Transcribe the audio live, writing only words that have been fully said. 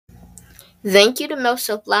Thank you to Mel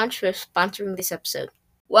Soap Lounge for sponsoring this episode.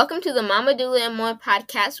 Welcome to the Mama Doula and More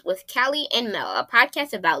podcast with Kylah and Mel, a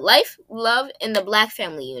podcast about life, love, and the Black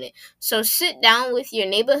family unit. So sit down with your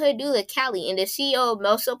neighborhood doula, Kylah, and the CEO of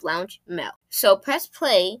Mel Soap Lounge, Mel. So press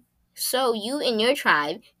play so you and your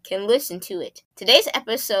tribe can listen to it. Today's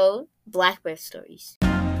episode, Black Birth Stories.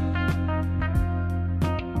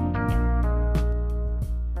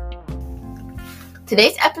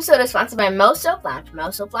 Today's episode is sponsored by Mel Soap Lounge.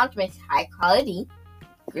 Mel Soap Lounge makes high-quality,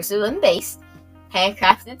 glycerin-based,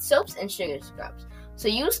 handcrafted soaps and sugar scrubs. So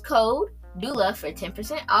use code DOULA for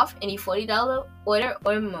 10% off any $40 order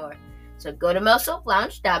or more. So go to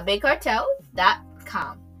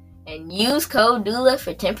melsoaplounge.bigcartel.com and use code DOULA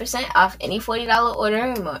for 10% off any $40 order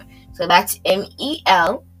or more. So that's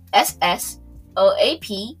MELSSOAP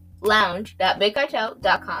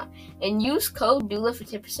lounge.bigcartel.com and use code DOULA for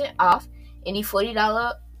 10% off any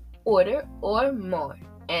 $40 order or more.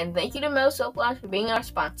 And thank you to Mel Soap Lounge for being our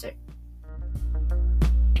sponsor.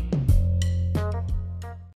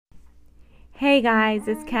 Hey guys,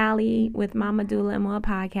 it's Kylah with Mama Doula and More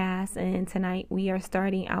podcast, and tonight we are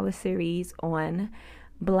starting our series on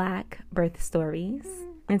Black birth stories.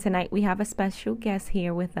 And tonight we have a special guest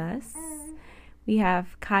here with us. We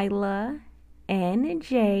have Kylah and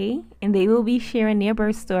Jay, and they will be sharing their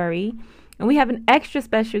birth story. And we have an extra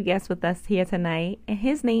special guest with us here tonight, and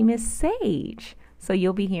his name is Sage. So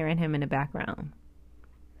you'll be hearing him in the background.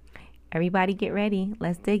 Everybody get ready.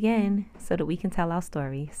 Let's dig in so that we can tell our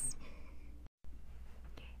stories.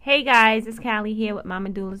 Hey guys, it's Kylah here with Mama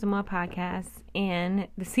Doulas and More podcast and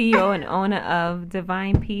the CEO and owner of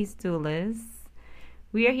Divine Peace Doulas.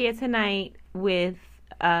 We are here tonight with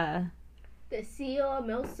the CEO of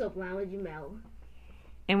Mel Soap Lounge, Mel.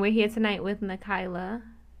 And we're here tonight with Kylah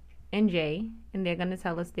and Jay, and they're going to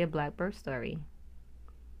tell us their Black birth story.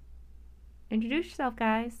 Introduce yourself,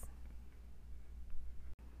 guys.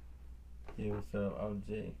 Hey, what's up? I'm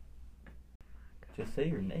Jay. Just say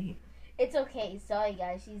your name. It's okay. Sorry,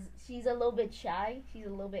 guys. She's a little bit shy. She's a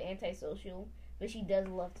little bit antisocial, but she does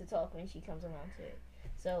love to talk when she comes around to it.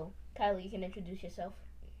 So, Kylah, you can introduce yourself.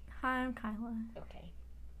 Hi, I'm Kylah. Okay.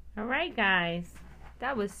 All right, guys.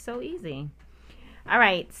 That was so easy. All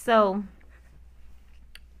right, so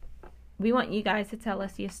we want you guys to tell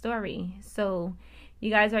us your story. So,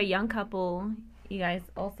 you guys are a young couple. You guys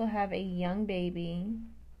also have a young baby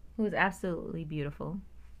who is absolutely beautiful.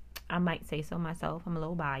 I might say so myself. I'm a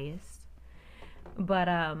little biased. But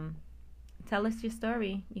tell us your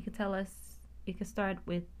story. You can start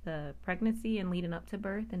with the pregnancy and leading up to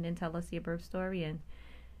birth, and then tell us your birth story and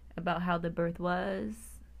about how the birth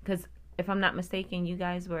was. Because if I'm not mistaken, you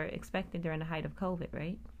guys were expected during the height of COVID,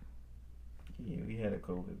 right? Yeah, we had a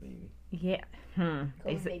COVID baby. Yeah.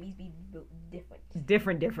 COVID babies be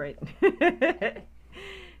Different.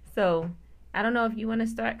 So, I don't know if you want to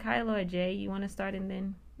start, Kylah or Jay. You want to start, and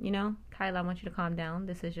then, Kylah, I want you to calm down.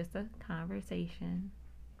 This is just a conversation.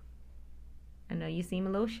 I know you seem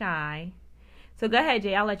a little shy. So go ahead,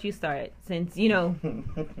 Jay. I'll let you start since, Man,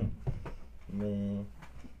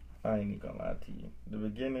 I ain't even gonna lie to you. The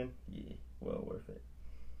beginning, yeah, well worth it.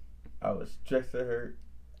 I was stressed to hurt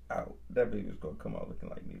out. That baby was gonna come out looking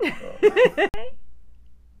like me.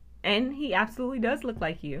 And he absolutely does look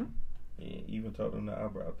like you. Yeah, even told him the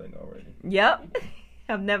eyebrow thing already. Yep.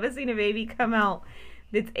 I've never seen a baby come out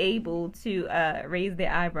that's able to raise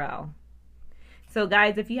their eyebrow. So,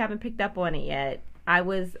 guys, if you haven't picked up on it yet, I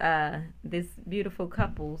was this beautiful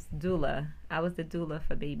couple's doula. I was the doula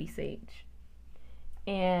for baby Sage.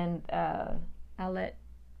 And I'll let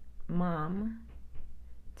Mom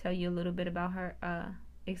tell you a little bit about her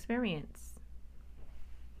experience.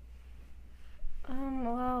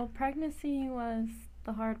 Well, pregnancy was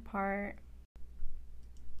the hard part.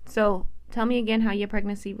 So, tell me again how your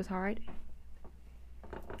pregnancy was hard.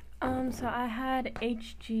 So I had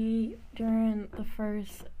HG during the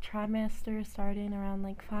first trimester, starting around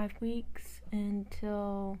 5 weeks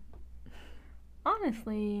until,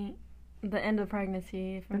 honestly, the end of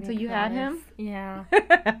pregnancy. Until you had him? Yeah.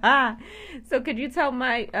 So could you tell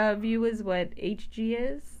my viewers what HG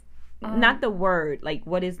is? Not the word,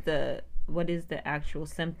 what is the actual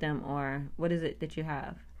symptom, or what is it that you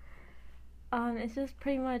have? It's just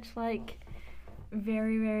pretty much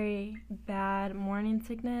very, very bad morning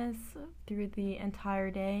sickness through the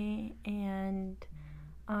entire day, and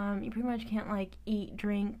you pretty much can't eat,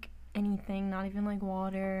 drink anything, not even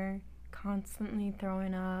water, constantly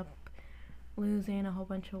throwing up, losing a whole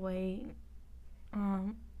bunch of weight.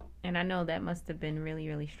 And I know that must have been really,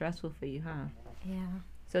 really stressful for you, huh? Yeah.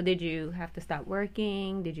 So did you have to stop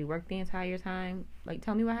working? Did you work the entire time?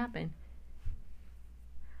 Tell me what happened.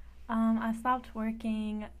 I stopped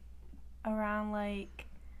working around like,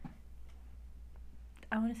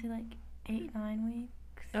 I want to say like 8-9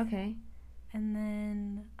 weeks. Okay. And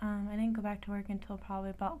then I didn't go back to work until probably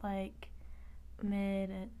about like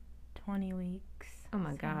mid 20 weeks. Oh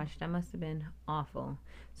my gosh, that must have been awful.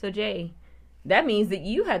 So Jay, that means that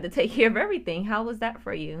you had to take care of everything. How was that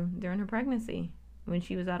for you during her pregnancy when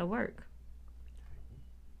she was out of work?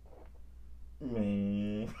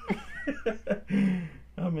 Man.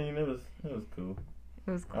 I mean, it was cool.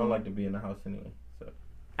 It was cool. I don't like to be in the house anyway, so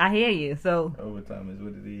I hear you. So overtime is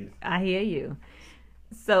what it is. I hear you.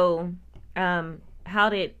 So, how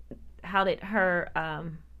did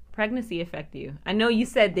her pregnancy affect you? I know you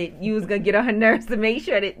said that you was gonna get on her nerves to make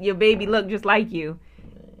sure that your baby looked just like you.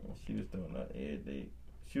 Man, she was throwing up every day.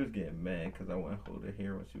 She was getting mad because I wouldn't hold her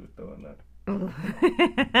hair when she was throwing up.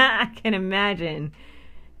 I can imagine.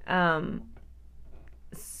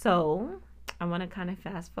 So I want to kind of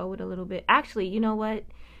fast forward a little bit. Actually, you know what?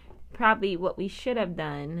 Probably what we should have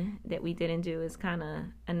done that we didn't do is kind of,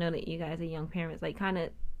 I know that you guys are young parents, like kind of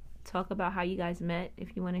talk about how you guys met,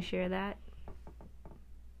 if you want to share that.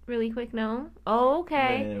 Really quick, no? Oh,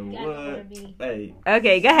 okay. Man, what? Hey.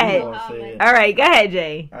 Okay, go ahead. You know what I'm saying? All right, go ahead,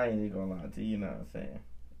 Jay. I ain't even gonna lie to you, you know what I'm saying?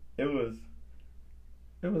 It was,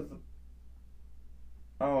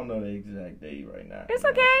 I don't know the exact date right now. It's you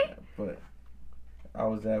know what I'm okay. saying? But I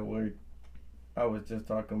was at work. I was just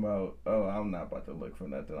talking about, oh, I'm not about to look for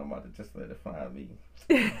nothing. I'm about to just let it find me.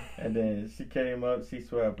 And then she came up. She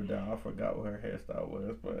swore up and down. I forgot what her hairstyle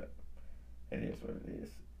was, but it is what it is.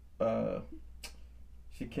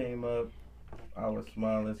 She came up. I was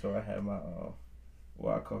smiling, so I had my,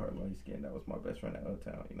 I call her light skin. That was my best friend at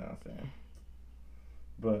Uptown, you know what I'm saying?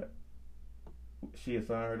 But she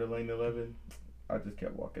assigned her to lane 11. I just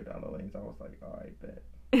kept walking down the lanes. I was like, all right, bet.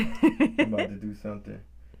 I'm about to do something.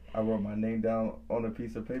 I wrote my name down on a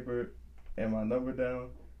piece of paper and my number down.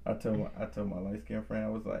 I told my light skinned friend, I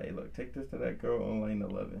was like, hey, look, take this to that girl on lane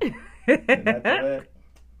 11. And after that,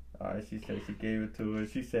 all right, she said she gave it to her.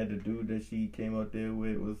 She said the dude that she came up there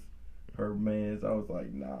with was her man's. I was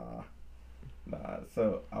like, nah.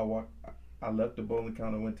 So I left the bowling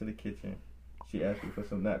counter, went to the kitchen. She asked me for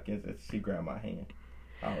some napkins and she grabbed my hand.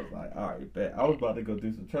 I was like, all right, bet. I was about to go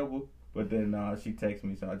do some trouble. But then she texted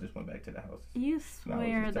me, so I just went back to the house. You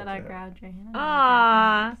swear that I grabbed your hand.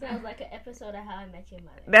 Aww. Sounds like an episode of How I Met Your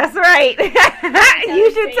Mother. That's right.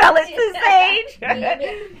 You should tell it to Sage. How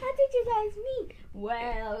did you guys meet?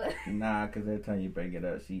 Well. Nah, because every time you bring it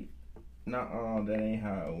up, that ain't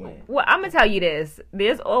how it went. Well, I'm going to tell you this.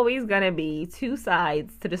 There's always going to be two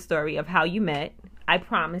sides to the story of how you met. I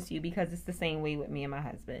promise you, because it's the same way with me and my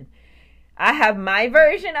husband. I have my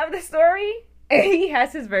version of the story. And he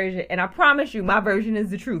has his version, and I promise you, my version is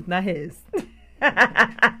the truth, not his.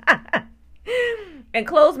 And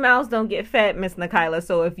closed mouths don't get fed, Miss Kylah.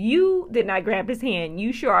 So if you did not grab his hand,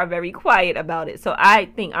 you sure are very quiet about it. So I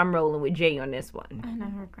think I'm rolling with Jay on this one. I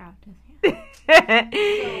never grabbed his hand.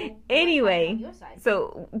 So, anyway,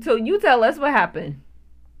 so you tell us what happened,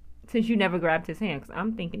 since you never grabbed his hand, because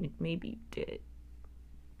I'm thinking maybe you did.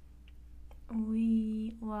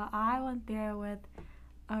 I went there with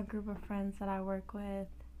a group of friends that I work with,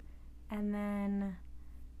 and then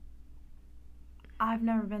I've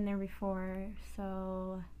never been there before,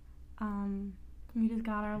 so we just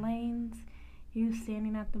got our lanes. He was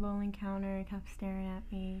standing at the bowling counter and kept staring at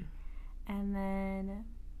me, and then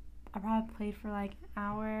I probably played for like an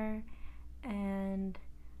hour, and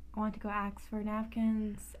I went to go ask for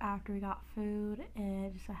napkins after we got food, and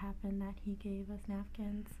it just so happened that he gave us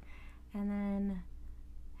napkins, and then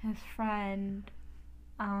his friend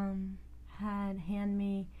had handed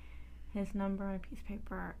me his number on a piece of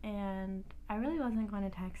paper, and I really wasn't going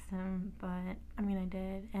to text him, but I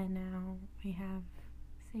did, and now we have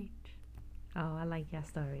Sage. Oh, I like your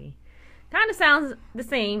story. Kind of sounds the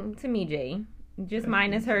same to me, Jay. Just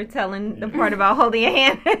minus her telling the part about holding your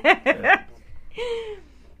hand.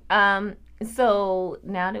 So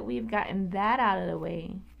now that we've gotten that out of the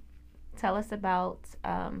way, tell us about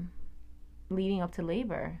leading up to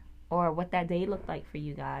labor, or what that day looked like for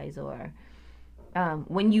you guys, or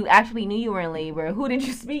when you actually knew you were in labor. Who did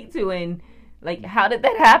you speak to, and like how did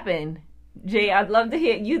that happen? Jay, I'd love to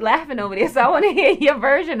hear you laughing over there, so I want to hear your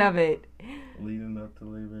version of it. Leading up to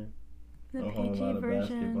labor, The a whole PG lot of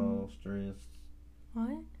version. basketball, stress.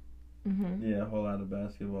 What? Mm-hmm. Yeah, a whole lot of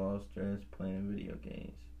basketball, stress, playing video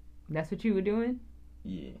games. That's what you were doing?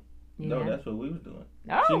 Yeah. Yeah. No, that's what we was doing.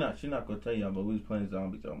 Oh. She not gonna tell y'all, but we was playing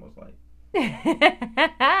zombies almost like.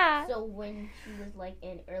 So when she was like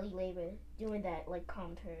in early labor, doing that like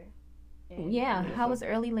calmed her. Yeah. How was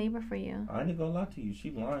early labor for you? I ain't gonna lie to you.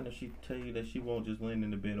 She lying if she tell you that she won't just land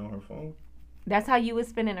in the bed on her phone. That's how you was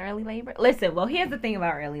spending early labor? Listen, well, here's the thing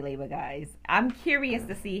about early labor, guys. I'm curious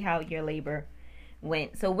to see how your labor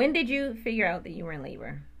went. So when did you figure out that you were in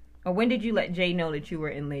labor? Or when did you let Jay know that you were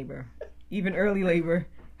in labor? Even early labor.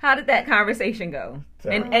 How did that conversation go?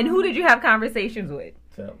 And who did you have conversations with?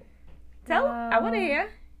 Tell I want to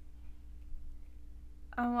hear.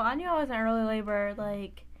 Well, I knew I was in early labor,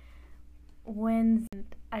 like, when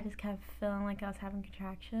I just kept feeling like I was having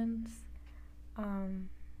contractions. And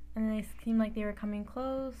they seemed like they were coming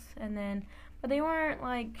close, but they weren't,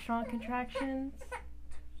 like, strong contractions.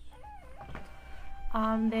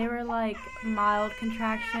 They were, like, mild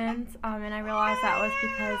contractions, and I realized that was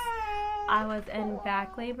because I was in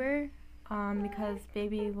back labor, because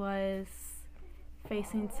baby was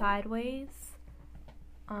facing sideways,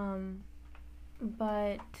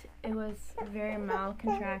 but it was very mild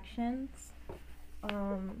contractions.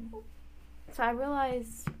 So I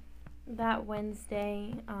realized that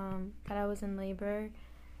Wednesday that I was in labor,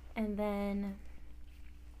 and then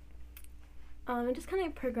it just kind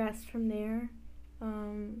of progressed from there.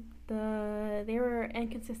 They were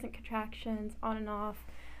inconsistent contractions on and off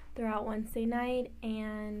throughout Wednesday night,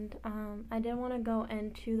 and I didn't want to go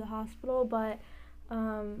into the hospital, but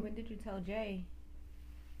when did you tell Jay?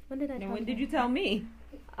 When did I tell And when Jay? did you tell me?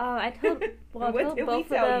 I told What both did we of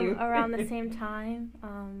tell them you? around the same time.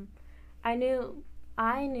 I knew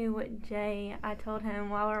what Jay, I told him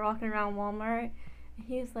while we were walking around Walmart.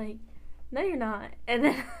 He was like, "No, you're not." And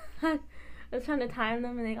then I was trying to time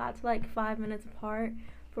them, and they got to like 5 minutes apart,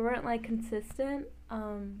 but weren't like consistent.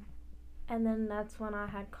 And then that's when I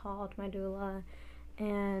had called my doula,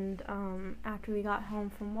 and after we got home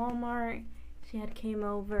from Walmart, she had came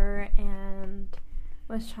over and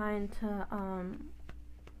was trying to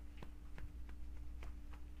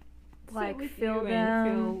like feel them, and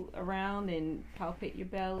feel around and palpate your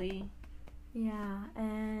belly. Yeah,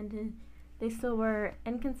 and they still were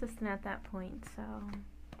inconsistent at that point, so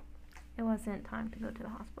it wasn't time to go to the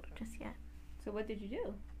hospital just yet. So what did you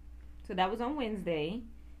do? So that was on Wednesday,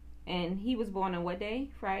 and he was born on what day?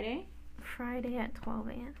 Friday? Friday at 12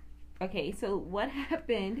 a.m. Okay, so what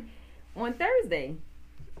happened on Thursday?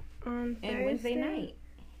 On Thursday? And Wednesday night?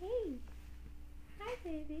 Hey. Hi,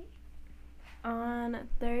 baby. On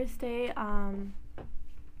Thursday,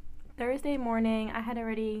 Thursday morning, I had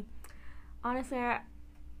already, honestly,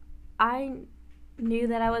 I knew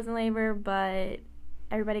that I was in labor, but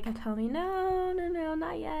everybody kept telling me, no,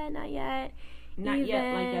 not yet. Not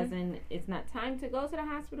yet, like as in it's not time to go to the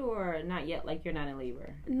hospital, or not yet, like you're not in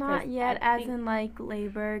labor? Not yet, as in like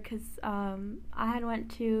labor, because I had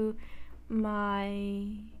went to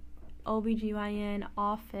my OBGYN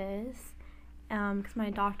office because my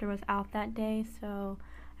doctor was out that day, so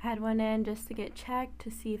I had went in just to get checked to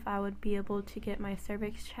see if I would be able to get my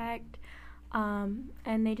cervix checked, and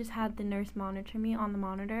they just had the nurse monitor me on the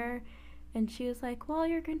monitor, and she was like, well,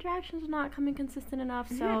 your contractions are not coming consistent enough,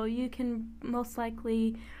 so you can most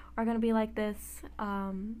likely are going to be like this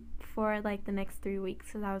for like the next 3 weeks,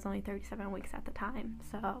 because I was only 37 weeks at the time.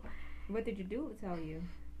 So what did you do to tell you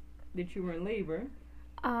that you were in labor?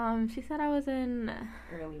 She said I was in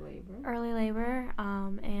early labor,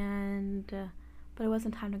 but it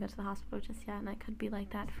wasn't time to go to the hospital just yet, and I could be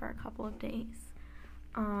like that for a couple of days.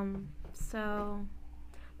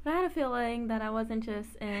 But I had a feeling that I wasn't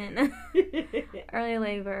just in early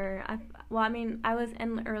labor. I was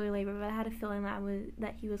in early labor, but I had a feeling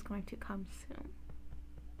that he was going to come soon.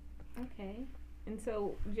 Okay. And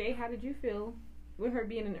so, Jay, how did you feel with her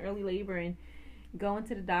being in early labor and going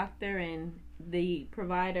to the doctor and the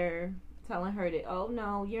provider telling her that, oh,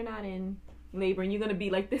 no, you're not in labor and you're going to be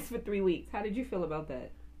like this for 3 weeks? How did you feel about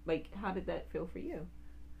that? Like, how did that feel for you?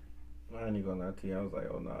 I ain't gonna lie to you. I was like,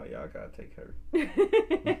 oh, no, y'all gotta take her.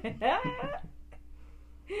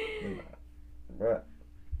 Right.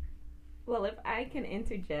 Well, if I can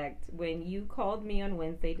interject, when you called me on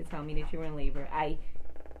Wednesday to tell me that you were in labor, I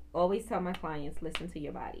always tell my clients, listen to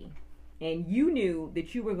your body. And you knew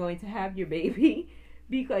that you were going to have your baby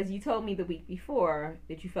because you told me the week before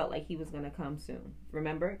that you felt like he was going to come soon.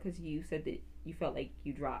 Remember? Because you said that you felt like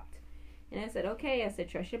you dropped. And I said, okay. I said,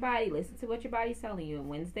 trust your body. Listen to what your body's telling you. And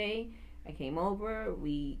Wednesday, I came over.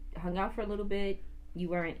 We hung out for a little bit. You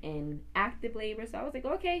weren't in active labor. So I was like,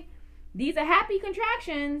 okay, these are happy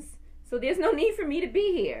contractions. So there's no need for me to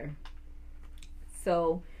be here.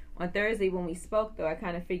 So on Thursday when we spoke, though, I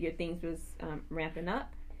kind of figured things was ramping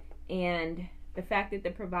up. And the fact that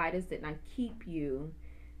the providers did not keep you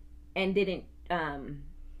and didn't,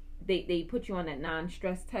 they put you on that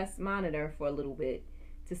non-stress test monitor for a little bit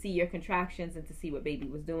to see your contractions and to see what baby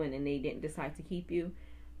was doing, and they didn't decide to keep you.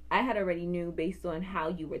 I had already knew based on how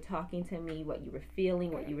you were talking to me, what you were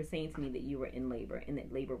feeling, what you were saying to me, that you were in labor and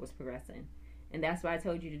that labor was progressing. And that's why I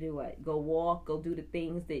told you to do what? Go walk, go do the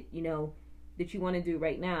things that, that you want to do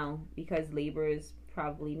right now, because labor is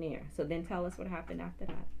probably near. So then tell us what happened after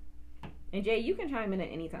that. And Jay, you can chime in at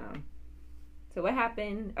any time. So what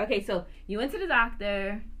happened? Okay, so you went to the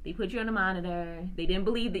doctor. They put you on a monitor. They didn't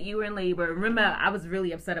believe that you were in labor. Remember, I was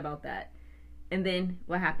really upset about that. And then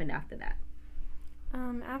what happened after that?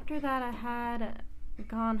 After that, I had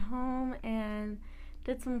gone home and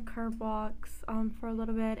did some curb walks for a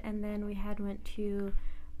little bit, and then we went to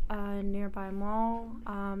a nearby mall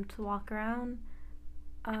to walk around.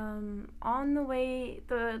 On the way,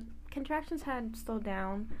 the contractions had slowed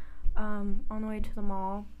down on the way to the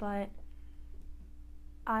mall, but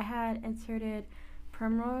I had inserted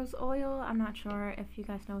primrose oil. I'm not sure if you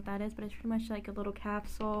guys know what that is, but it's pretty much like a little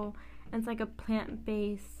capsule. And it's like a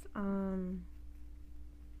plant-based,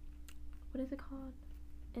 what is it called?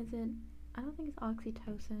 I don't think it's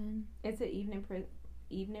oxytocin. It's an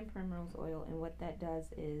evening primrose oil, and what that does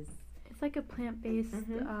is... It's like a plant-based,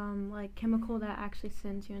 like chemical that actually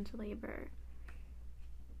sends you into labor.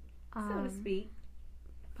 So to speak.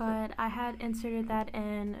 But I had inserted that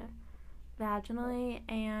in vaginally,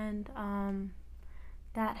 and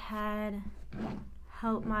that had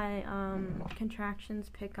helped my contractions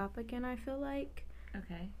pick up again, I feel like.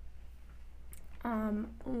 Okay.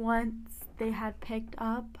 Once they had picked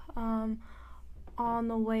up, on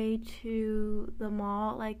the way to the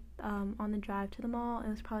mall, like on the drive to the mall, it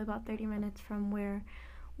was probably about 30 minutes from where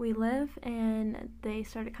we live, and they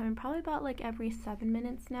started coming probably about like every 7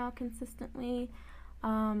 minutes now consistently,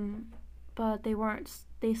 but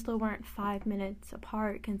they still weren't 5 minutes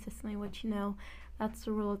apart consistently, which that's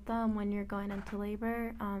the rule of thumb when you're going into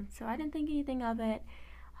labor. So I didn't think anything of it.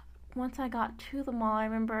 Once I got to the mall, I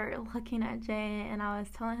remember looking at Jay, and I was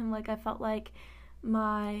telling him, like, I felt like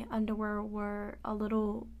my underwear were a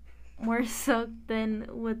little more soaked than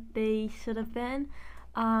what they should have been.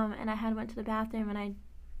 And I went to the bathroom, and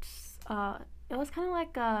it was kind of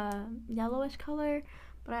like a yellowish color,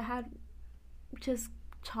 but I had just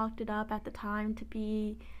chalked it up at the time to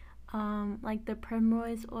be like the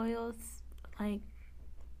primrose oils, like,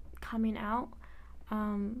 coming out.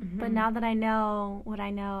 But now that I know what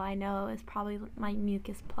I know is probably my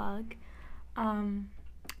mucus plug. And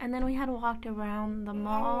then we had walked around the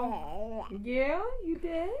mall. Yeah, you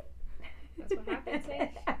did. That's what happened, sis.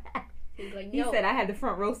 He's like, He said I had the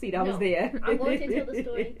front row seat. I was there. I'm going to tell the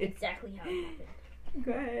story exactly how it happened.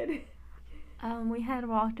 Go ahead. We had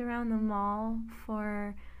walked around the mall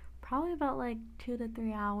for probably about like 2 to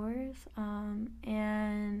 3 hours.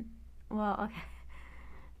 And, well, okay.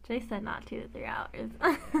 Jay said not 2 to 3 hours.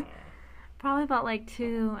 Probably about like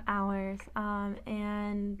 2 hours.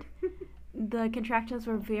 And the contractions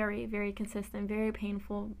were very, very consistent, very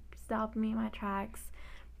painful, stopped me in my tracks.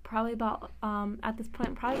 Probably about, at this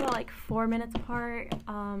point, probably about like 4 minutes apart,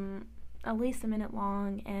 at least a minute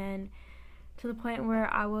long, and to the point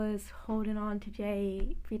where I was holding on to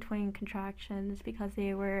Jay between contractions because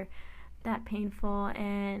they were that painful.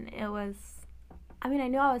 And it was, I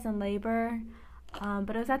knew I was in labor,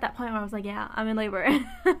 but it was at that point where I was like, yeah, I'm in labor.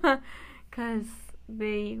 Because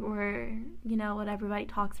they were, what everybody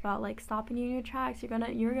talks about, like stopping you in your tracks. You're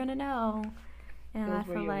gonna know. And those I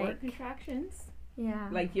were feel your like work contractions. Yeah.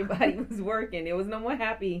 Like your body was working. It was no more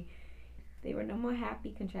happy. They were no more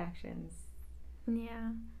happy contractions.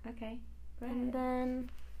 Yeah. Okay. Go ahead. And then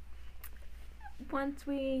once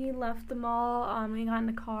we left the mall, we got in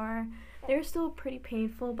the car. They were still pretty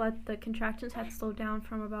painful, but the contractions had slowed down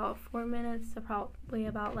from about 4 minutes to probably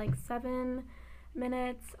about like 7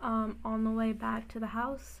 minutes on the way back to the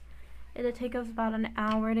house. It did take us about an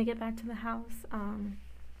hour to get back to the house.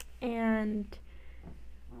 And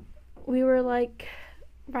we were like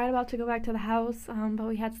right about to go back to the house, but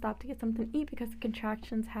we had stopped to get something to eat because the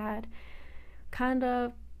contractions had kind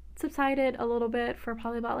of subsided a little bit for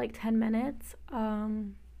probably about like 10 minutes.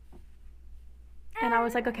 And I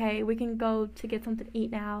was like, okay, we can go to get something to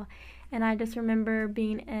eat now. And I just remember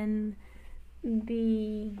being in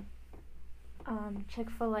the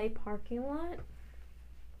Chick-fil-A parking lot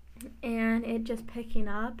and it just picking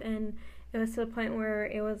up, and it was to the point where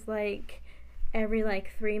it was like every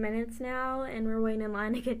like 3 minutes now, and we're waiting in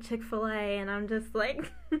line to get Chick-fil-A, and I'm just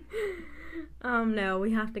like no,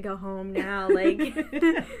 we have to go home now. Like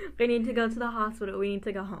we need to go to the hospital, we need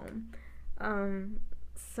to go home.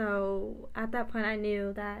 So at that point I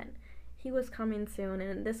knew that he was coming soon,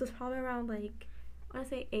 and this was probably around like, I want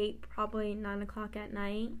to say 8, probably 9 o'clock at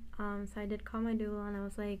night. So I did call my doula, and I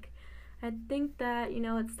was like, I think that,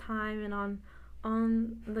 it's time. And on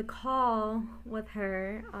on the call with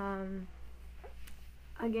her,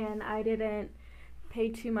 again, I didn't pay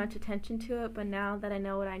too much attention to it, but now that I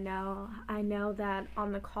know what I know that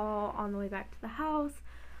on the call on the way back to the house,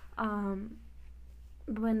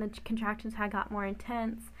 when the contractions had got more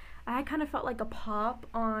intense, I kind of felt like a pop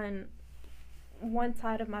on one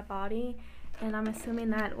side of my body, and I'm assuming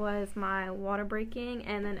that was my water breaking.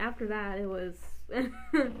 And then after that, it was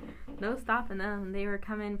no stopping them. They were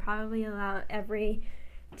coming probably about every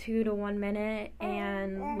 2 to 1 minute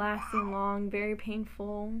and lasting long, very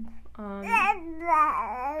painful. Yeah,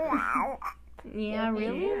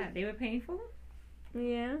 really? Yeah, they were painful?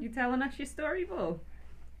 Yeah. You telling us your story, boo?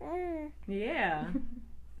 Yeah.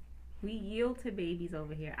 We yield to babies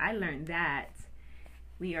over here. I learned that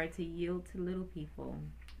we are to yield to little people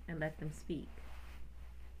and let them speak.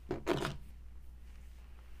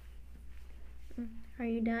 Are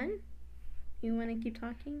you done? You want to keep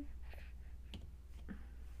talking?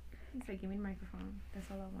 He said, give me the microphone. That's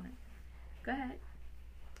all I want. Go ahead.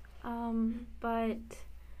 But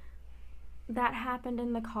that happened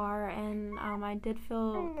in the car, and I did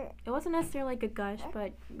feel, it wasn't necessarily like a gush,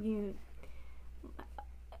 but it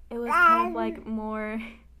was kind of like more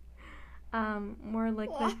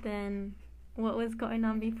liquid than what was going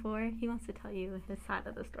on before. He wants to tell you his side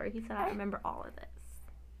of the story. He said, I remember all of this.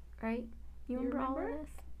 Right? You remember all of this?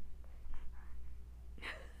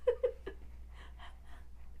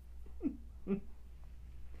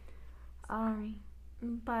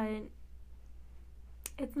 But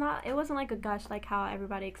it wasn't like a gush like how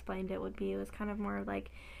everybody explained it would be. It was kind of more of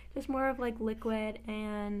like, just more of like liquid,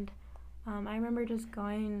 and I remember just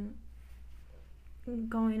going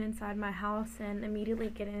inside my house and immediately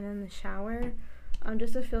getting in the shower,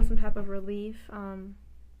 just to feel some type of relief from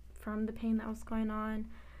the pain that was going on.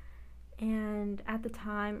 And at the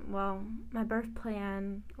time, well, my birth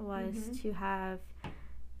plan was to have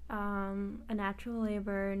a natural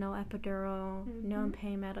labor, no epidural, no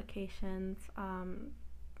pain medications,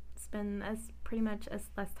 spend pretty much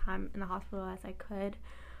as less time in the hospital as I could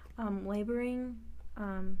laboring.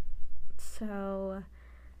 So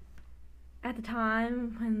at the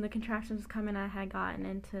time when the contractions was coming, I had gotten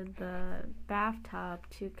into the bathtub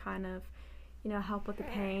to kind of, help with the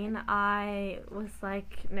pain. I was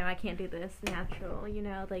like, no, I can't do this natural,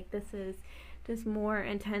 like this is just more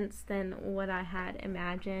intense than what I had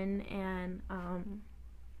imagined. And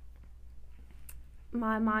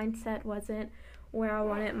my mindset wasn't where I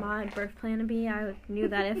wanted my birth plan to be. I knew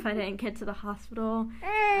that if I didn't get to the hospital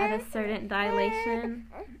at a certain dilation,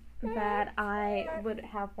 that I would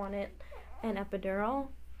have wanted an epidural.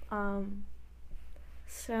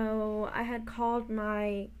 So I had called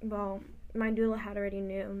my doula had already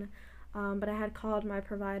known, but I had called my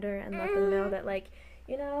provider and let them know that, like,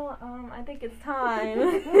 I think it's time.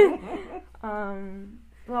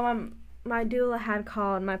 My doula had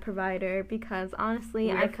called my provider because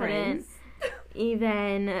honestly, I couldn't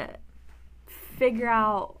even figure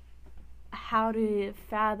out how to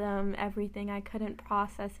fathom everything. I couldn't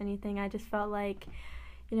process anything. I just felt like,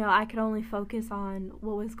 I could only focus on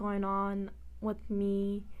what was going on with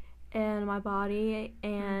me and my body.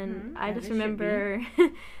 And I just remember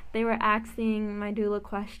they were asking my doula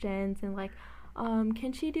questions and like,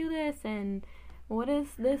 can she do this? And what is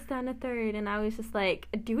this, that, and the third? And I was just like,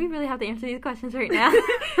 do we really have to answer these questions right now?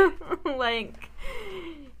 Like,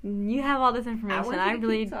 you have all this information. I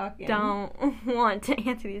really don't want to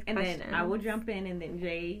answer these questions. And then I will jump in, and then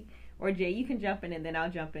Jay, you can jump in, and then I'll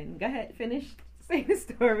jump in. Go ahead, finish saying the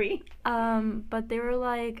story. But they were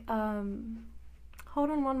like, hold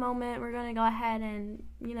on one moment. We're going to go ahead and,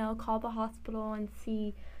 call the hospital and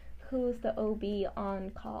see who's the OB on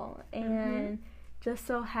call. And just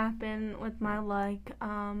so happened with my luck,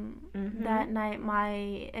 that night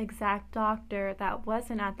my exact doctor that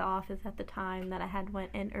wasn't at the office at the time that I had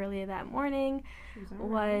went in earlier that morning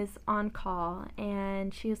was on call.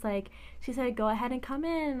 And she said, go ahead and come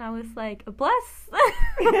in. And I was like, bless,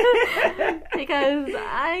 because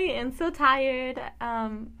I am so tired.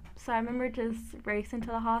 So I remember just racing to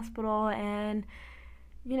the hospital, and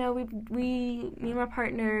me and my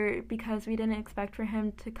partner, because we didn't expect for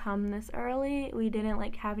him to come this early, we didn't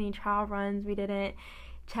have any trial runs. We didn't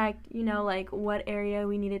check, what area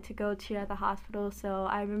we needed to go to at the hospital. So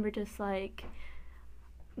I remember just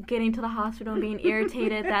getting to the hospital and being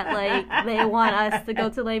irritated that they want us to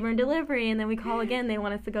go to labor and delivery, and then we call again, they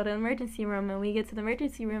want us to go to the emergency room, and we get to the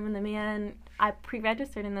emergency room, and I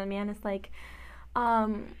pre-registered, and the man is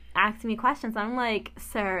asking me questions. I'm like,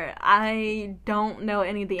 sir, I don't know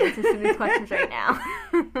any of the answers to these questions right now.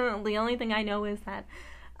 The only thing I know is that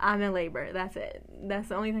I'm in labor. That's it. That's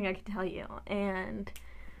the only thing I can tell you. And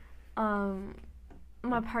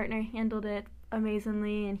my partner handled it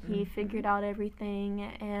amazingly, and he figured out everything.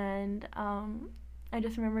 And I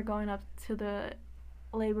just remember going up to the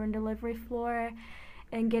labor and delivery floor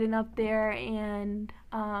and getting up there and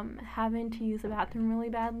having to use the bathroom really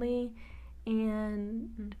badly.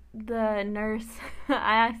 And the nurse,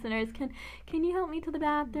 I asked the nurse, can you help me to the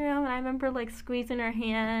bathroom? And I remember like squeezing her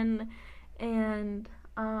hand. And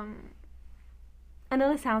I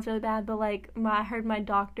know this sounds really bad, but like I heard my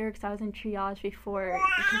doctor, because I was in triage before,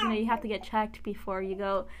 because you have to get checked before you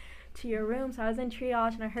go to your room. So I was in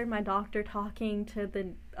triage, and I heard my doctor talking to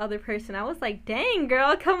the other person. I was like, dang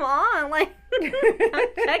girl, come on, like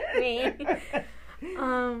check me.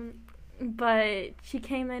 But she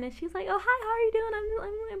came in and she's like, oh hi, how are you doing?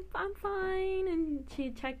 I'm fine. And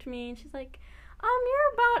she checked me and she's like,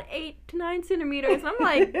 you're about 8 to 9 centimeters. And I'm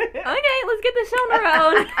like, okay, let's get this show on the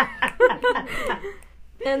road.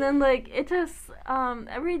 And then like it just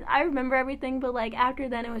I remember everything, but like after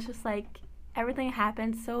then it was just like everything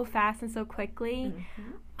happened so fast and so quickly.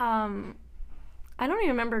 I don't even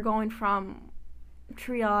remember going from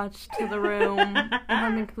triage to the room. If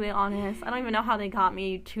I'm being completely honest, I don't even know how they got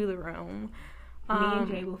me to the room. Me and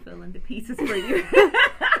Jay will fill in the pieces for you.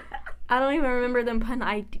 I don't even remember them putting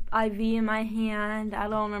IV in my hand. I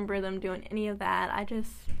don't remember them doing any of that. I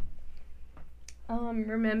just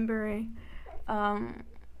remember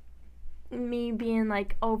me being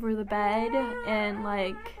like over the bed and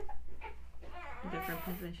like different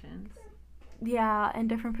positions. Yeah, in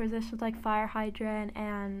different positions, like fire hydrant,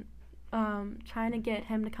 and trying to get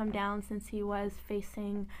him to come down since he was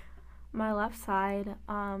facing my left side.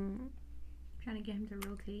 Trying to get him to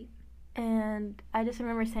rotate. And I just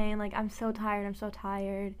remember saying, like, I'm so tired,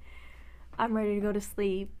 I'm ready to go to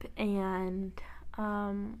sleep. And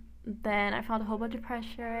then I felt a whole bunch of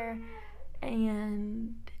pressure,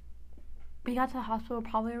 and we got to the hospital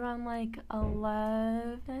probably around like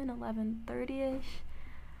 11:30ish.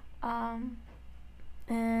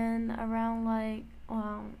 And around like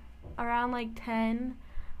 10,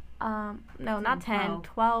 no, not 10,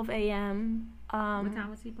 12 a.m. What time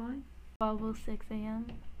was he born? 12:06 a.m.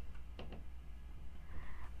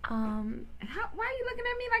 Why are you looking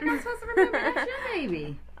at me like I'm supposed to remember? That's your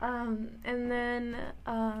baby. And then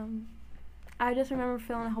I just remember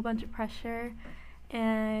feeling a whole bunch of pressure,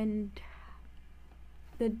 and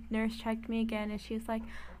the nurse checked me again, and she was like,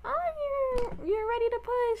 oh, you're ready to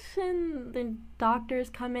push. And the doctor's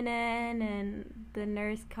coming in and the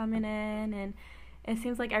nurse coming in, and it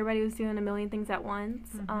seems like everybody was doing a million things at once.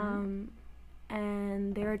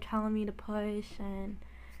 And they were telling me to push, and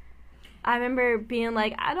I remember being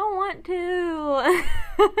like, I don't want to.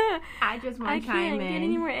 I just want to chime in. I can't get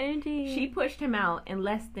any more energy. She pushed him out in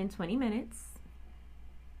less than 20 minutes.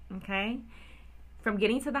 Okay? From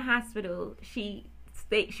getting to the hospital, she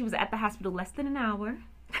was at the hospital less than an hour.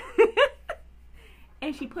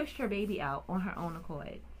 And she pushed her baby out on her own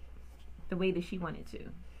accord, the way that she wanted to.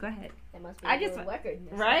 Go ahead. That must be a record.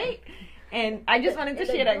 Right? And I just wanted to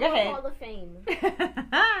share that. Go ahead. Hall of Fame. Go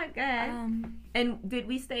ahead. And did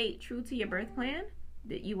we stay true to your birth plan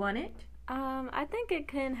that you wanted? I think it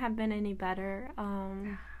couldn't have been any better.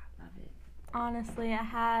 Love it. Honestly, I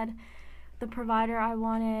had the provider I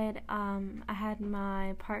wanted. I had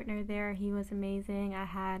my partner there. He was amazing. I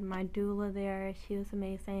had my doula there. She was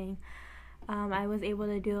amazing. I was able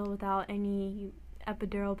to do it without any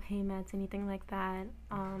epidural pain meds, anything like that.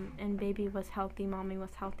 And baby was healthy, mommy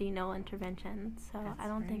was healthy, no intervention. So that's I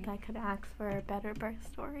don't think I could ask for a better birth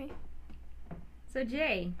story. So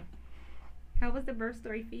Jay, how was the birth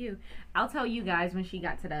story for you? I'll tell you guys when she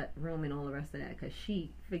got to that room and all the rest of that, because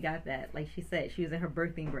she forgot that. Like she said, she was in her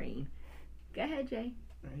birthing brain. Go ahead, Jay.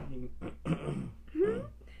 I ain't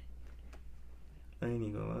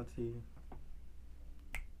even gonna lie to you.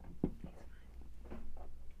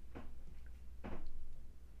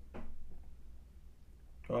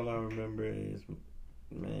 All I remember is,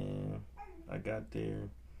 man, I got there.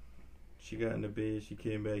 She got in the bed. She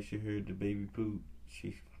came back. She heard the baby poop.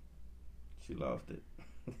 She lost it.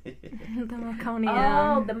 The meconium.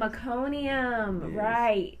 Oh, the meconium. Yes,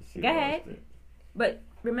 right. Go ahead. It. But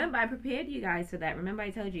remember, I prepared you guys for that. Remember, I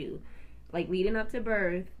told you, like leading up to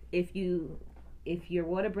birth, if your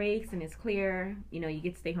water breaks and it's clear, you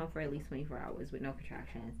get to stay home for at least 24 hours with no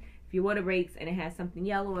contractions. If your water breaks and it has something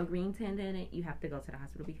yellow or green tint in it, you have to go to the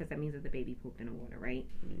hospital because that means that the baby pooped in the water, right?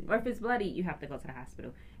 Mm-hmm. Or if it's bloody, you have to go to the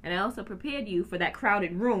hospital. And I also prepared you for that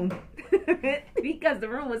crowded room because the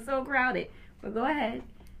room was so crowded. But go ahead.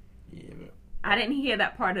 Yeah, but I didn't hear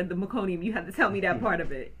that part of the meconium. You have to tell me that part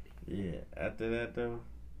of it. Yeah. After that, though,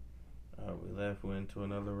 we left, went to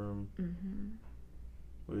another room. Mm-hmm.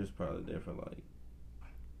 We was probably there for like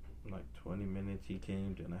like 20 minutes he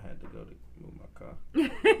came, then I had to go to move my car. I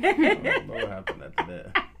don't know what happened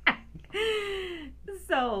after that.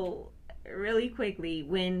 So, really quickly,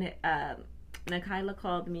 when Kylah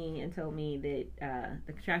called me and told me that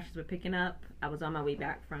the contractions were picking up, I was on my way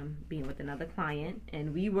back from being with another client,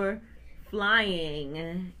 and we were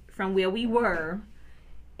flying from where we were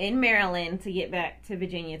in Maryland to get back to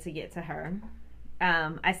Virginia to get to her.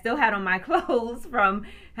 I still had on my clothes from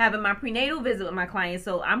having my prenatal visit with my client,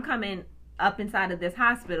 so I'm coming up inside of this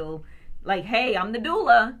hospital like, hey, I'm the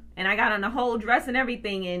doula, and I got on the whole dress and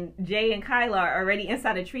everything, and Jay and Kylah are already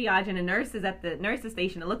inside of triage, and the nurses at the nurses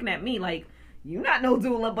station are looking at me like, you not no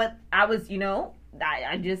doula, but I was,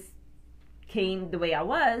 I just came the way I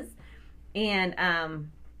was, and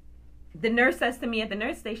the nurse says to me at the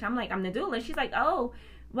nurse station, I'm like, I'm the doula. She's like, oh,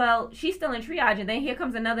 well, she's still in triage, and then here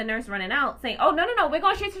comes another nurse running out saying, oh, no, we're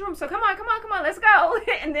going straight to the room, so come on, let's go.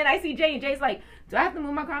 And then I see Jay, and Jay's like, do I have to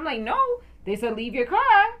move my car? I'm like, no, they said leave your car.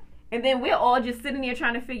 And then we're all just sitting there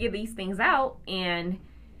trying to figure these things out, and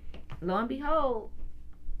lo and behold,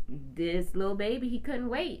 this little baby, he couldn't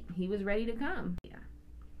wait. He was ready to come. Yeah.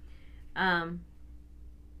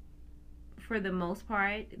 For the most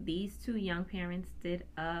part, these two young parents did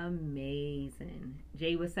amazing.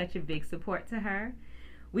 Jay was such a big support to her.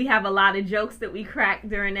 We have a lot of jokes that we cracked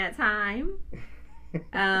during that time.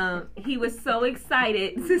 He was so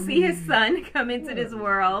excited to see his son come into this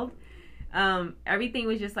world. Everything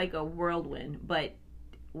was just like a whirlwind. But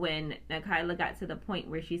when Kylah got to the point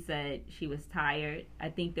where she said she was tired, I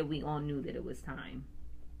think that we all knew that it was time.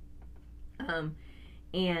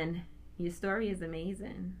 And your story is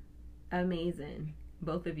amazing. Amazing.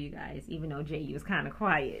 Both of you guys, even though Jay was kind of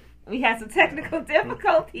quiet. We had some technical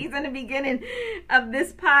difficulties in the beginning of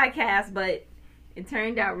this podcast, but it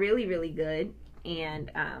turned out really, really good.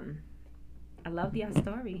 And I loved your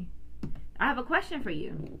story. I have a question for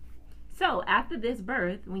you. So after this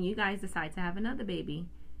birth, when you guys decide to have another baby,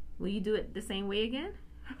 will you do it the same way again?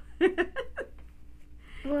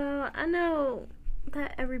 Well, I know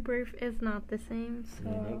that every birth is not the same, so...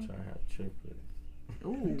 I'm trying to have triplets.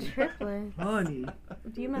 Ooh. Triplets? Honey.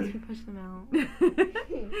 You must be pushing them out.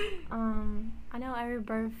 I know every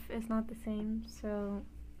birth is not the same, so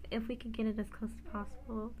if we could get it as close as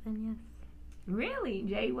possible, then yes. Really?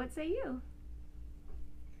 Jay, what say you?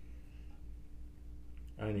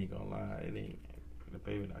 I ain't gonna lie, the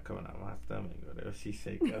baby not coming out of my stomach, whatever she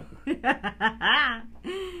say go.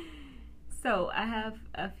 So I have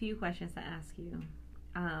a few questions to ask you.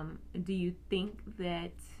 Do you think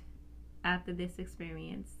that after this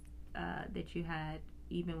experience that you had,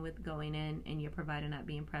 even with going in and your provider not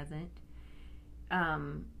being present,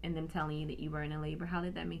 and them telling you that you were in a labor, how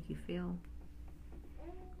did that make you feel?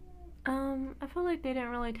 I feel like they didn't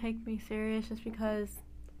really take me serious just because,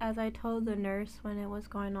 as I told the nurse when it was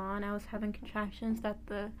going on, I was having contractions that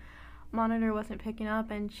the monitor wasn't picking up,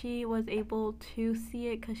 and she was able to see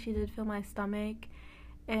it because she did feel my stomach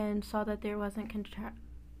and saw that there wasn't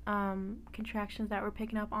contractions that were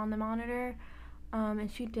picking up on the monitor,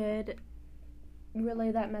 and she did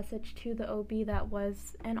relay that message to the OB that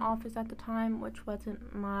was in office at the time, which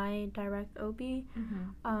wasn't my direct OB.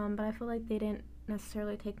 Mm-hmm. But I feel like they didn't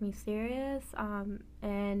necessarily take me serious,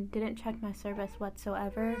 and didn't check my cervix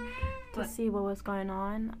whatsoever to see what was going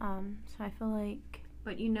on. So I feel like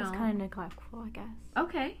it's kind of neglectful, I guess.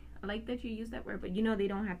 Okay, I like that you use that word, but they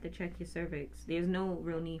don't have to check your cervix. There's no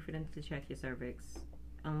real need for them to check your cervix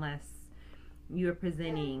unless you're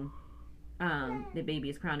presenting the baby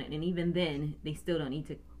is crowning, and even then they still don't need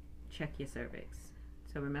to check your cervix.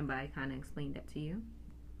 So remember, I kind of explained that to you.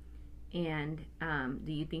 And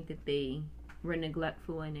do you think that they were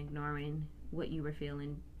neglectful and ignoring what you were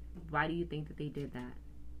feeling? Why do you think that they did that?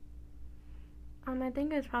 I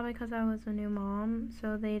think it's probably because I was a new mom,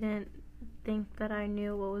 so they didn't think that I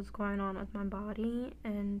knew what was going on with my body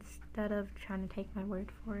instead of trying to take my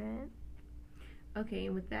word for it. Okay,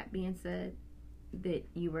 and with that being said, that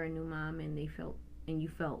you were a new mom and you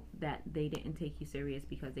felt that they didn't take you serious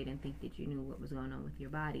because they didn't think that you knew what was going on with your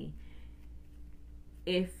body.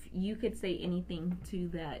 If you could say anything to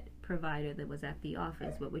that provider that was at the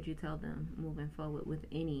office, what would you tell them moving forward with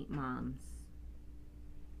any moms?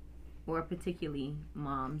 Or particularly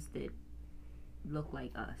moms that look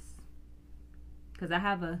like us? Because I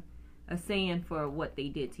have a saying for what they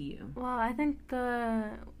did to you. Well, I think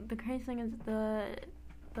the crazy thing is the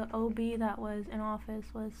OB that was in office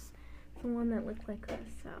was someone that looked like us.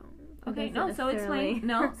 So okay, so explain.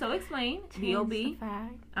 The OB. The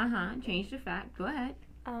fact. Change the fact. Go ahead.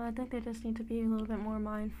 I think they just need to be a little bit more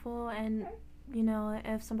mindful, and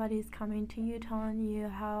if somebody's coming to you telling you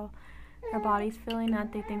how their body's feeling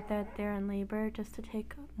that, they think that they're in labor, just to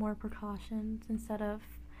take more precautions instead of,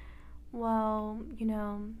 well,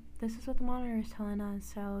 this is what the monitor is telling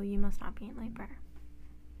us, so you must not be in labor.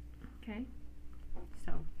 Okay.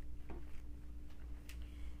 So,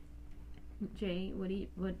 Jay, what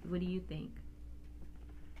do you think?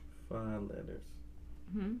 5 letters.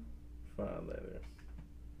 5 letters.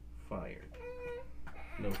 Fired.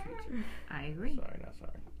 No future. I agree. Sorry, not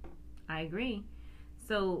sorry. I agree.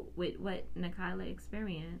 So, with what Kylah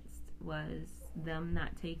experienced was them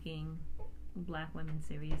not taking Black women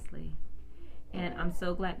seriously. And I'm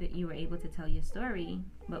so glad that you were able to tell your story.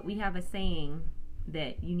 But we have a saying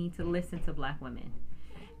that you need to listen to Black women.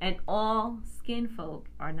 And all skin folk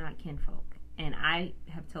are not kinfolk. And I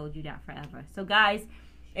have told you that forever. So, guys,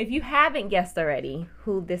 if you haven't guessed already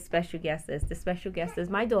who this special guest is, the special guest is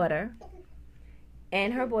my daughter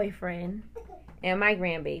and her boyfriend and my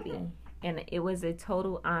grandbaby. And it was a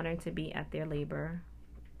total honor to be at their labor,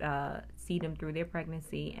 see them through their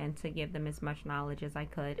pregnancy, and to give them as much knowledge as I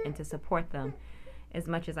could and to support them as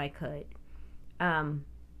much as I could.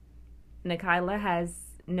 Kylah has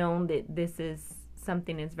known that this is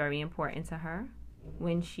something that's very important to her.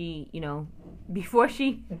 When she, before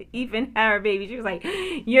she even had her baby, she was like,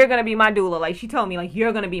 you're going to be my doula. Like, she told me, like,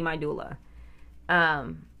 you're going to be my doula.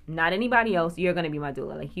 Not anybody else. You're going to be my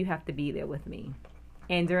doula. Like, you have to be there with me.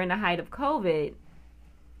 And during the height of COVID,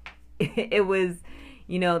 it was,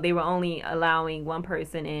 they were only allowing one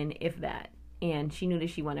person in, if that. And she knew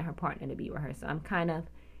that she wanted her partner to be with her. So I'm kind of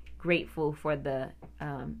grateful for the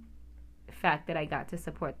fact that I got to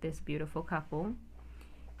support this beautiful couple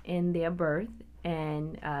in their birth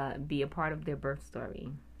and be a part of their birth story.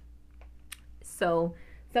 So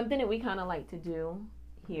something that we kind of like to do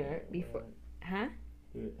here before, huh?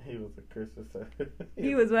 He was a Christmas.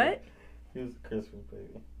 He was what? He was a Christmas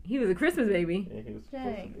baby. He was a Christmas baby. Yeah, he was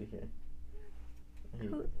supposed to be here.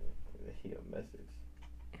 He a message.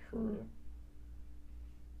 For Who? real.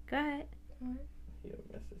 Go ahead. He a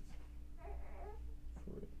message.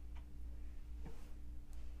 For real.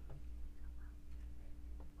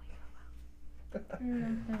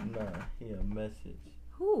 Nah, he a message.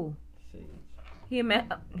 Who? Sage. He a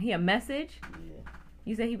message? Yeah.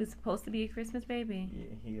 You said he was supposed to be a Christmas baby?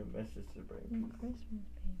 Yeah, he a message to bring peace. Christmas baby.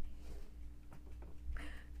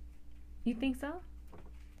 You think so?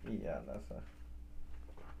 Yeah, that's a.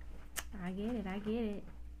 I get it.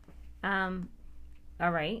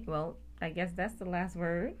 All right. Well, I guess that's the last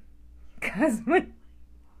word. Cause we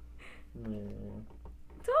Man.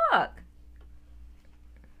 talk.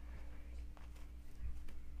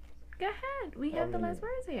 Go ahead. We have the last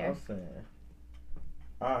words here. I'm saying,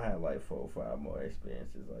 I'll have like 4 or 5 more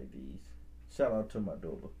experiences like these. Shout out to my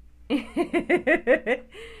doula.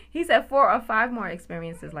 He said 4 or 5 more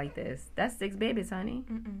experiences like this. That's 6 babies, honey.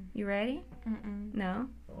 Mm-mm. You ready? Mm-mm. No.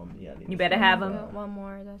 Yeah, You better have them. One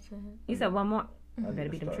more, that's it. You said 1 more. I It need better to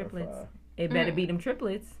be them start at triplets. 5. It better be them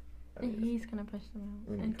triplets. I need to- He's gonna push them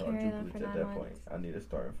we out need and to call carry them triplets for at 9 that point. months. I need to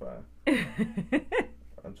start at 5.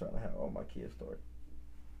 I'm trying to have all my kids start.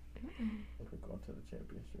 We're going to the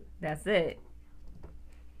championship. That's it.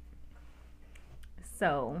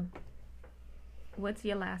 So, what's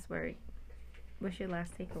your last word? What's your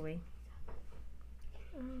last takeaway?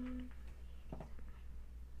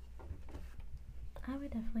 I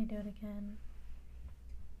would definitely do it again.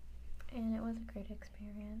 And it was a great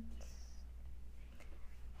experience.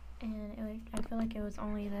 And I feel like it was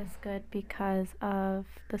only this good because of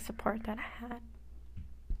the support that I had.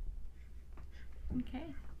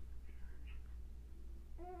 Okay.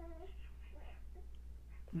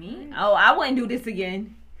 Me? Oh, I wouldn't do this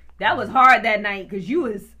again. That was hard that night because you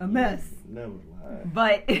was a mess. Never lie.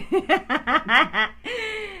 But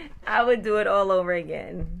I would do it all over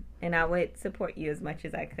again. And I would support you as much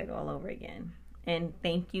as I could all over again. And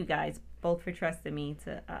thank you guys both for trusting me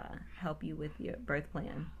to help you with your birth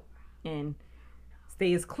plan. And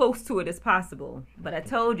stay as close to it as possible. But I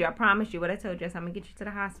promised you what I told you. I'm going to get you to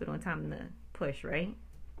the hospital in time to push, right?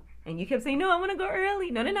 And you kept saying, no, I want to go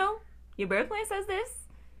early. No. Your birth plan says this.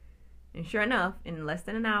 And sure enough, in less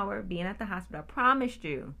than an hour, being at the hospital, I promised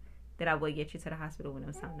you that I would get you to the hospital when it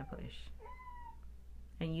was time to push.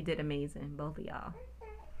 And you did amazing, both of y'all.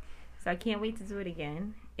 So I can't wait to do it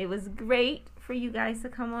again. It was great for you guys to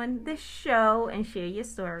come on the show and share your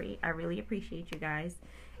story. I really appreciate you guys.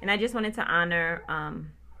 And I just wanted to honor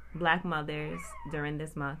Black mothers during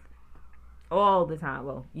this month. All the time.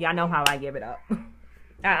 Well, y'all know how I give it up.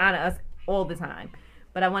 I honor us all the time.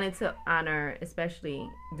 But I wanted to honor, especially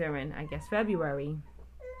during, I guess, February,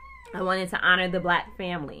 I wanted to honor the Black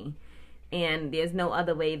family And there's no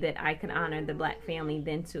other way that I can honor the Black family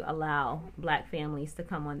than to allow Black families to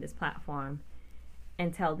come on this platform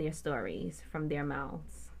and tell their stories from their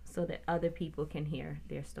mouths so that other people can hear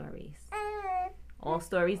their stories. All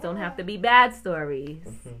stories don't have to be bad stories,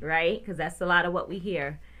 right? Because that's a lot of what we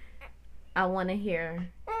hear. I want to hear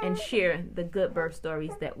and share the good birth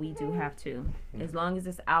stories that we do have too. As long as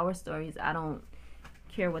it's our stories, I don't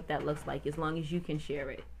care what that looks like, as long as you can share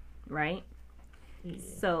it, right? Yeah.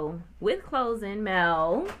 So, with closing,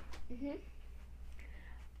 Mel,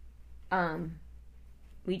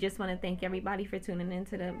 we just want to thank everybody for tuning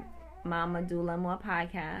into the Mama Doula More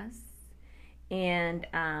podcast. And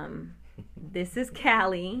this is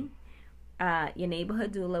Kylah, your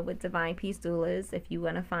neighborhood doula with Divine Peace Doulas. If you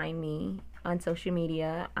want to find me on social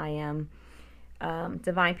media, I am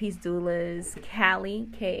Divine Peace Doulas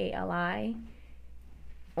Kylah, Kali.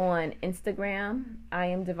 On Instagram, I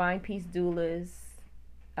am Divine Peace Doulas.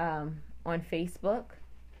 On Facebook,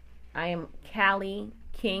 I am Kylah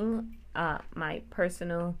King, my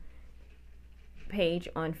personal page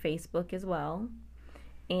on Facebook as well.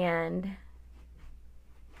 And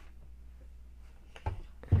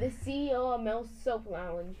the CEO of Mel's Soap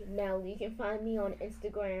Lounge, Mel. You can find me on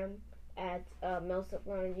Instagram at Mel's Soap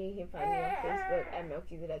Lounge. You can find me on Facebook at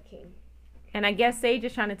Melchizedek. And I guess Sage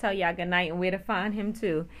is trying to tell y'all good night and where to find him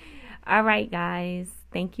too. All right, guys.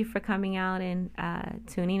 Thank you for coming out and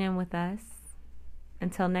tuning in with us.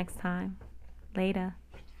 Until next time. Later.